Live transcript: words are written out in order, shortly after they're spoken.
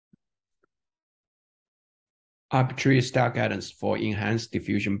Arbitrary style guidance for enhanced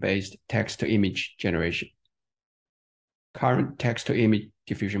diffusion-based text-to-image generation. Current text-to-image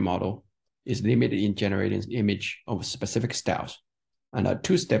diffusion model is limited in generating image of specific styles, and a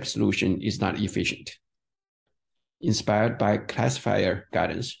two-step solution is not efficient. Inspired by classifier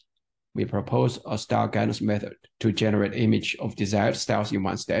guidance, we propose a style guidance method to generate image of desired styles in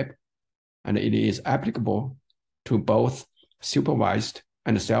one step, and it is applicable to both supervised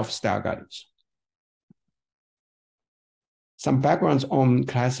and self-style guidance. Some backgrounds on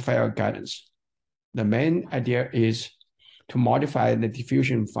classifier guidance. The main idea is to modify the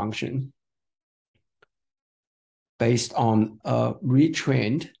diffusion function based on a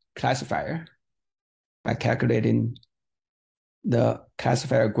retrained classifier by calculating the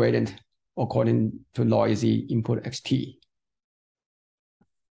classifier gradient according to noisy input xt.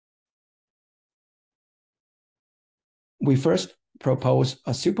 We first propose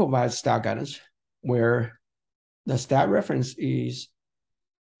a supervised style guidance where the style reference is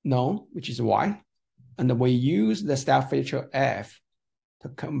known, which is y, and we use the style feature f to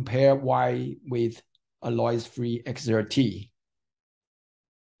compare y with a noise-free x0t,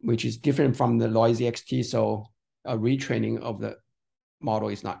 which is different from the noisy xt, so a retraining of the model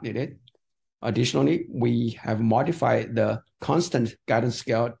is not needed. Additionally, we have modified the constant guidance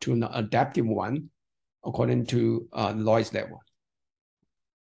scale to an adaptive one according to noise level.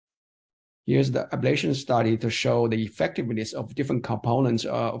 Here's the ablation study to show the effectiveness of different components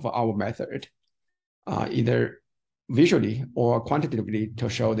of our method, either visually or quantitatively to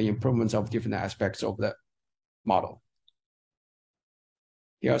show the improvements of different aspects of the model.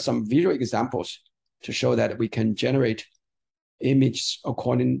 Here are some visual examples to show that we can generate images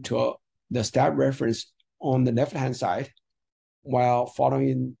according to the style reference on the left-hand side while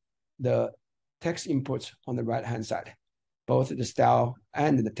following the text inputs on the right-hand side. Both the style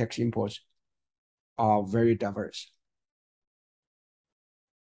and the text inputs are very diverse.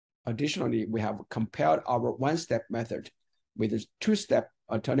 Additionally, we have compared our one-step method with a two-step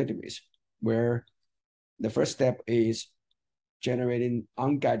alternatives, where the first step is generating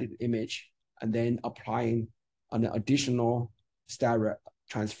unguided image and then applying an additional style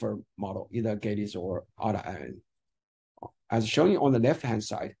transfer model, either Geddes or ADA-IN. As shown on the left-hand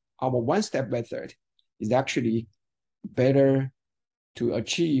side, our one-step method is actually better to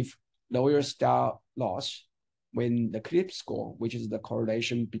achieve lower style loss when the clip score, which is the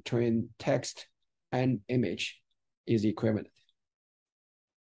correlation between text and image, is equivalent.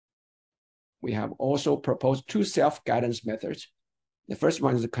 We have also proposed two self-guidance methods. The first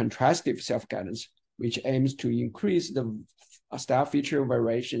one is the contrastive self-guidance, which aims to increase the style feature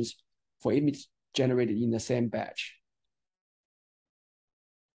variations for image generated in the same batch.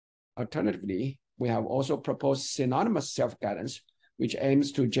 Alternatively, we have also proposed synonymous self-guidance, which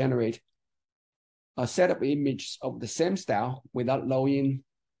aims to generate a set of images of the same style without knowing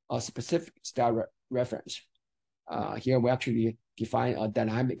a specific style reference. Here we actually define a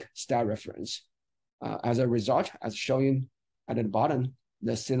dynamic style reference. As a result, as shown at the bottom,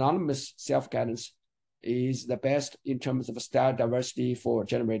 the synonymous self-guidance is the best in terms of style diversity for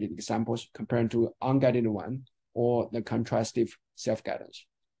generated examples compared to unguided one or the contrastive self-guidance.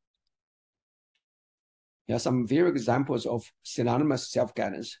 Here are some visual examples of synonymous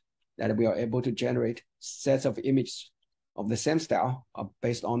self-guidance that we are able to generate sets of images of the same style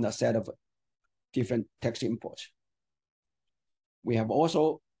based on a set of different text inputs. We have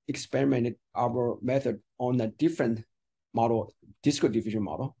also experimented our method on a different model, discrete diffusion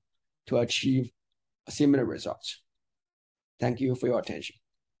model, to achieve similar results. Thank you for your attention.